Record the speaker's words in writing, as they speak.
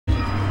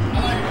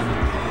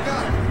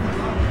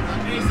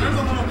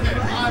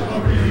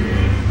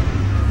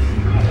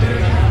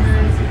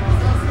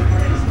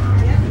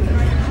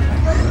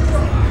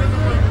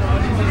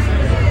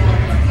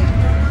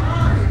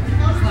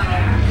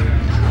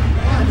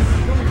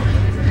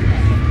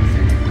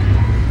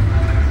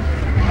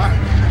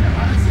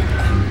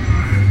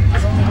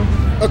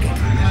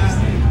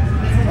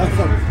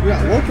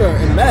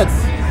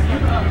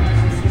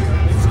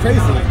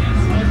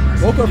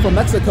Woker from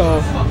Mexico,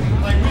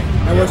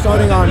 and we're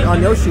starting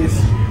on Yoshi's.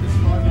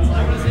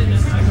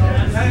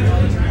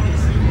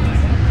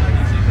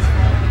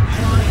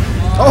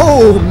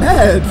 Oh,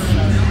 Medz!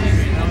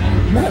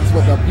 Medz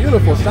with a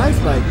beautiful shine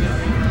spike.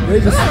 He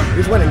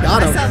just went and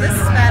got him. I saw this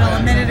battle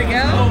a minute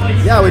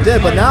ago. Yeah, we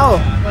did, but now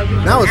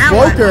it's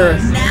Woker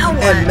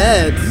and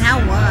Medz. Now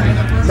what?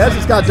 Medz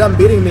just got done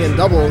beating me in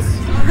doubles,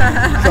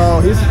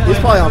 so he's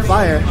probably on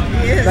fire.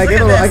 And I gave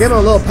him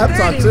a little pep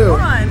talk too.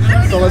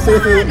 So let's see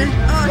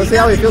see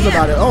how he feels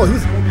about it. Oh,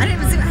 he's I didn't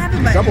even see what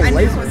happened, but double I knew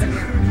it laser. wasn't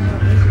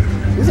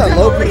him. He's at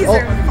low. Oh,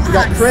 he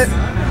got crit.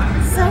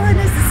 So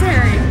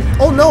unnecessary.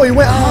 Oh no, he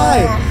went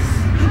high.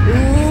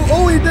 Ooh,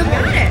 oh, he did.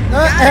 Got it.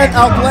 And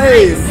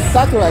outplays. Nice.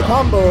 Sakurai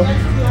combo.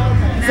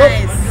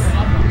 Nice.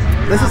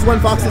 This is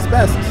when Fox is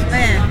best.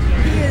 Man,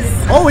 he is.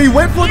 Oh, he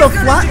went for the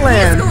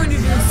flatland. He's going to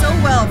do so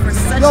well for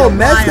such a No, while.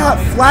 Medz got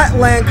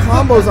flatland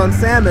combos on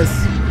Samus.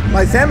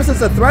 Like, Samus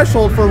is a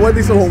threshold for when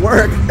these will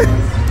work.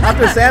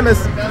 After Samus,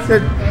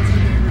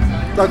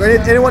 like,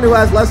 anyone who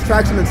has less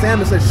traction than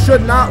Samus, it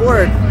should not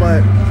work,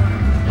 but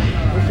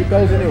she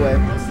goes anyway.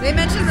 They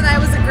mentioned that I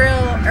was a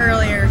grill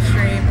earlier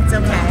stream. It's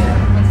okay.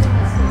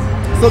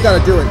 Still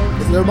gotta do it,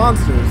 because they're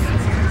monsters.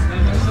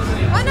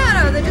 Well,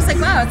 no, they're just like,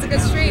 wow, it's a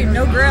good stream.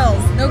 No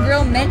grills. No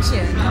grill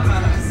mentioned.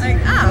 Like,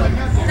 oh,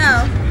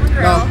 no,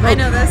 grill. No. I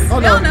know this. Oh,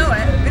 We no. all know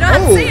it. We don't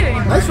have to say it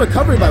anymore. Nice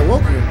recovery by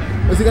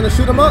Woker. Is he gonna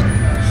shoot him up?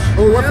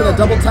 Oh, we went for the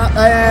double tap,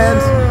 and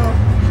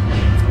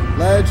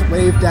ledge,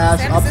 wave dash,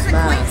 Samus up isn't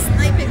smash. quite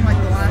sniping like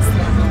the last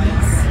one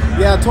was.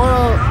 Yeah,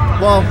 Toro,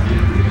 well,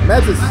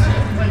 Medz is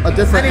a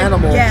different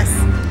animal. Yes,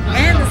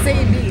 and the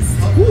same beast.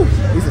 Whew,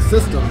 he's a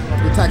system.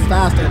 He attacks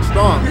fast and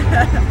strong.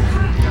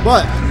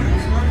 But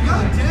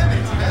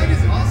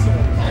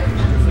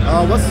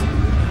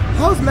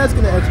how's Medz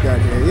gonna edge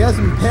guard here? He has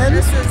him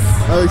pinned.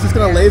 Oh, he's just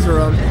gonna laser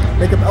him.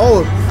 Make him.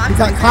 Oh, he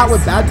got caught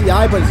with bad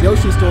DI, but it's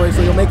Yoshi's story,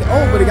 so he'll make it.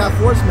 Oh, but he got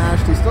forward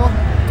smashed. He's still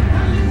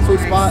sweet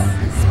spot.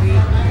 Sweet.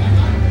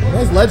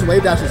 His ledge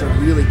wave dashes are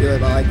really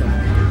good. I like them.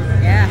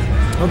 Yeah.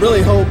 I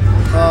really hope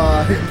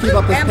he can keep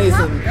up this pace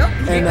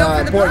in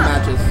important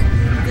matches.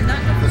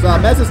 Because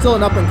Medz is still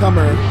an up and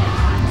comer,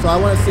 so I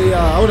want to see.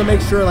 I want to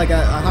make sure, like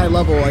at a high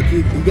level, like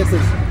he gets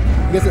his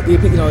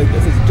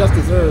just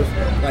deserved.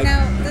 Like,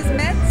 Now, does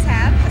Medz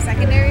have a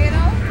secondary at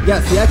all?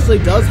 yes, he actually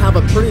does have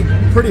a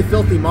pretty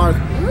filthy mark.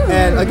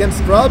 And against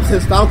Scrubs,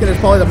 his Falcon is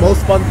probably the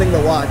most fun thing to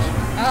watch.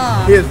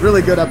 Oh. He is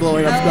really good at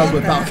blowing up Scrubs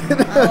with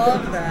Falcon. I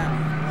love that.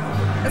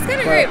 That's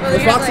kind of great. Well,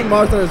 the Fox and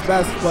Marth are his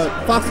best, but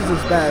Fox is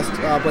his best.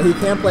 But he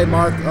can play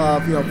Marth,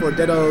 for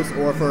Dittos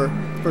or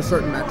for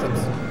certain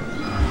matchups.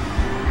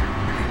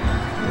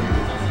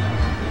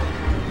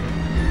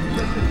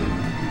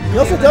 He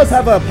also does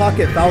have a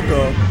pocket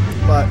Falco,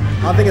 but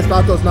I think his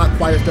Falco's not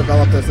quite as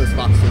developed as his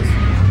Fox is.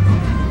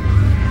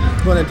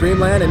 Going to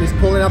Dreamland, and he's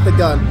pulling out the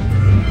gun.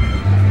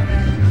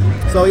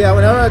 So yeah,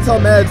 whenever I tell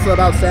Medz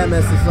about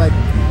Samus, it's like,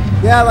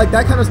 yeah, like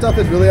that kind of stuff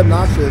is really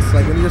obnoxious.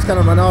 Like when you just kind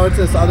of run over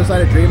to the other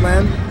side of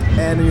Dreamland,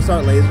 and then you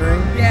start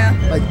lasering. Yeah.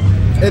 Like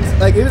it's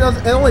like it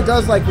only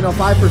does like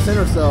 5%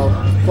 or so,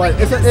 but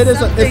it's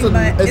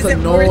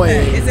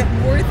annoying. Is it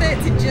worth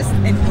it to just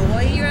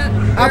annoy your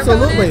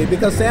Absolutely, opponent?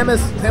 because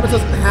Samus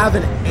doesn't have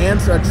an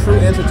answer, a true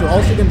answer to it.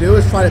 All she can do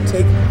is try to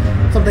take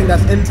something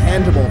that's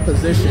intangible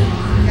position.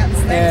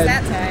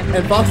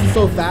 And Fox is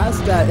so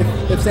fast that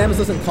if Samus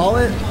doesn't call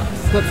it,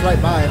 slips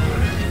right by.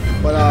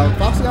 But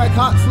Fox got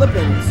caught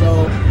slipping,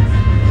 so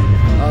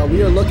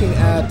we are looking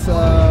at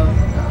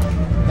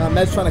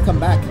Medz trying to come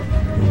back.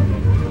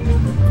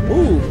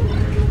 Ooh.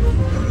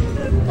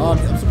 I'm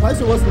surprised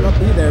there wasn't an up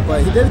B there,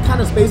 but he did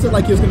kind of space it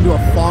like he was going to do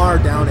a far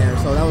down air,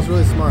 so that was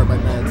really smart by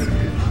Medz.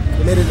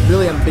 It made it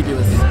really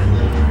ambiguous.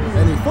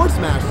 And he forward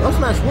smash. Up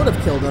smash would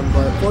have killed him,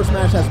 but forward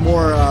smash has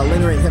more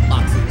lingering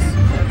hitboxes.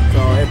 So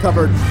it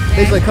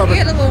basically covered. He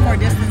had a little more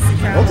distance to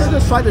travel. Woker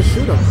just tried to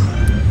shoot him.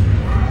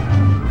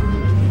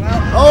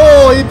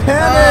 Oh, he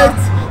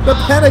panicked! The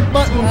panic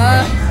button.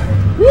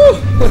 Woo!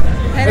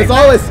 It's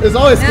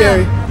always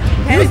scary.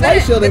 He was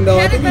light shielding though.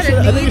 I think you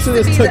should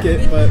have just took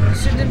it, but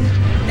should have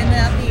been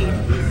that lead.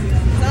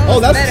 Oh,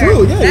 that's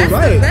true. Yeah, you're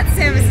right. That's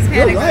Samus's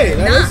panic. You're right.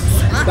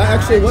 That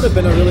actually would have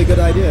been a really good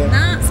idea.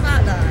 Not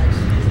spot dodge.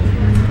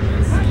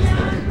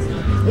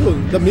 Ooh,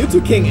 the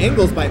Mewtwo King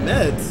angles by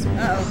Medz.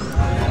 Uh-oh.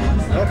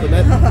 Oh, the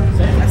Medz.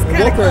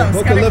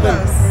 Woker living.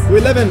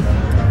 We're living.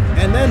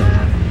 And then,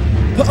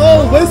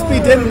 oh, Wispy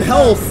didn't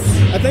help.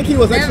 I think he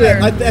was actually,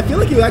 I feel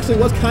like he actually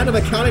was kind of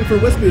accounting for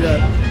Wispy to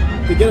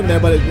get him there,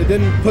 but it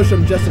didn't push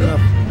him just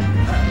enough.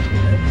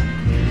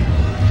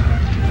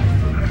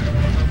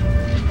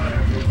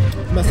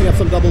 Messing up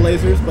some double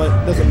lasers,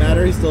 but doesn't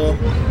matter. He's still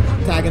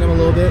tagging him a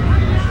little bit.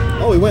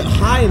 Oh, he went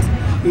high, and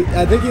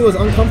I think he was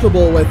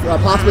uncomfortable with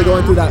possibly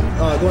going through that,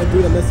 going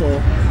through the missile.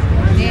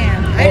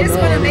 Damn, I just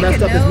want to make a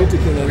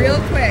note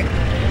real quick.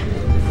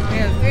 We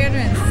have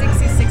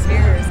 366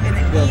 viewers in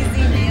the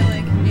Easy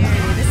Melee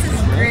community. This is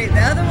great.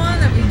 The other one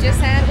that we just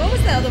had, what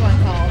was the other one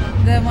called?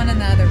 The one in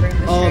the other room.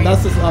 Oh,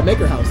 that's this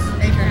Maker House.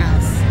 Maker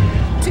House.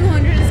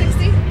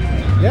 260?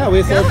 Yeah,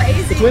 we said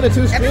between the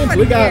two screens,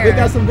 we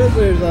got some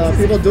visitors.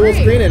 People dual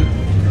screening.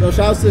 So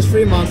shout out to the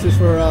Stream Monsters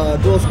for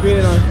dual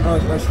screening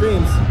our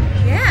streams.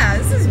 Yeah,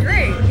 this is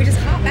great. We just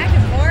hop back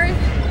and forth.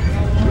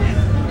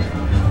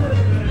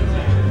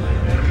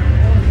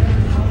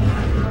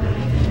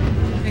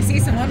 We see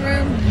some one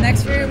room,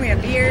 next room we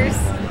have beers.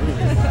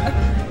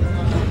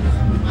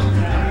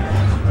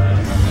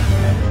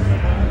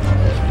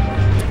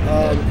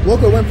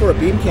 Woker went for a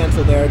beam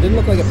cancel there. It didn't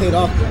look like it paid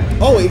off.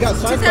 Oh, he got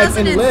Shine Spike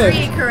and lived.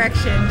 2003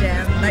 correction,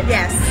 Jim, but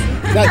yes.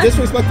 That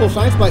disrespectful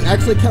Shine Spike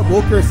actually kept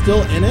Woker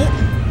still in it.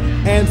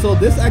 And so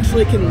this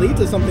actually can lead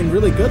to something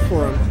really good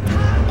for him.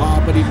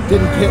 But he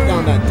didn't hit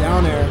on that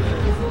down air.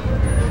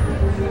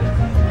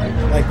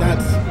 Like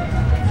that's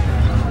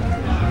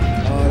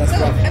so,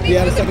 rough. I mean,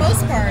 for the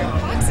most part,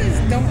 foxes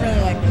don't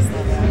really like this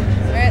level,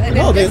 right? Like,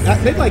 no, they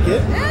like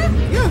it.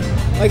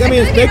 Yeah. Like I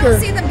mean, it's bigger. I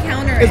don't see them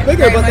counter it. It's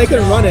bigger, but they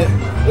can run it.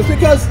 It's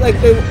because like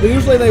they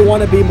usually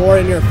want to be more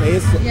in your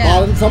face.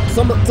 Yeah.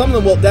 Some of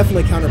them will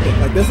definitely counter pick.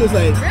 Like this is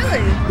a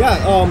really.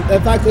 Yeah.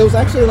 In fact, it was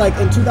actually like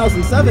in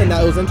 2007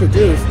 that it was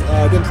introduced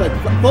against like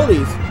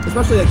bullies,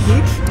 especially like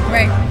Peach.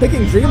 Right.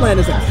 Picking Dreamland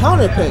is a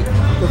counter pick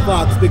for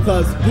Fox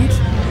because Peach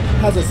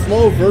has a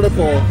slow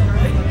vertical,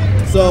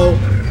 so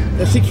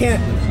if she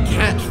can't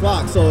catch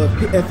Fox. So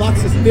if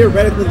Fox just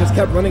theoretically just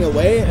kept running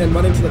away and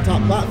running to the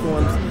top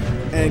platforms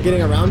and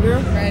getting around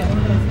her, right.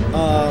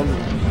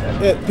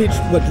 Peach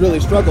would really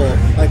struggle.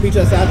 Like Peach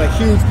has to have a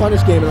huge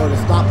punish game in order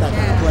to stop that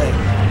kind of play.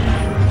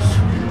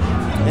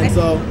 And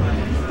so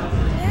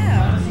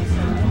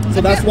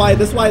that's why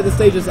this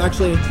stage is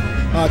actually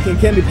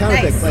can be counter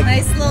picked.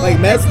 Nice little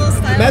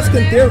Medz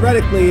can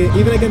theoretically,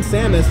 even against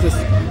Samus, just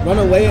run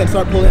away and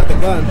start pulling out the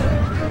gun.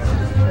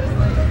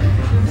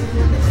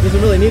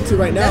 Doesn't really need to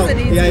right now.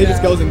 Yeah, he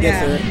just goes and gets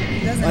her.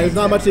 There's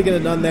not much he could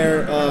have done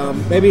there.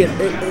 Maybe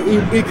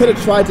he could have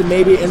tried to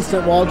maybe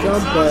instant wall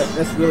jump, but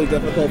that's really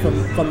difficult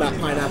from that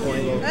pineapple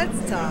angle.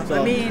 That's tough.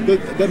 So, I mean,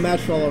 good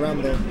match all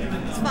around though.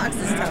 This Fox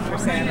is tough for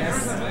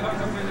Samus.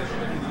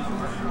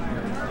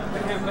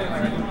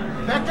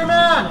 Vector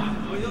Man!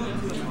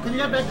 Can you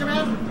get Vector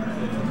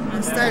Man?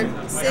 Let's start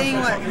seeing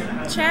what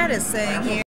chat is saying here.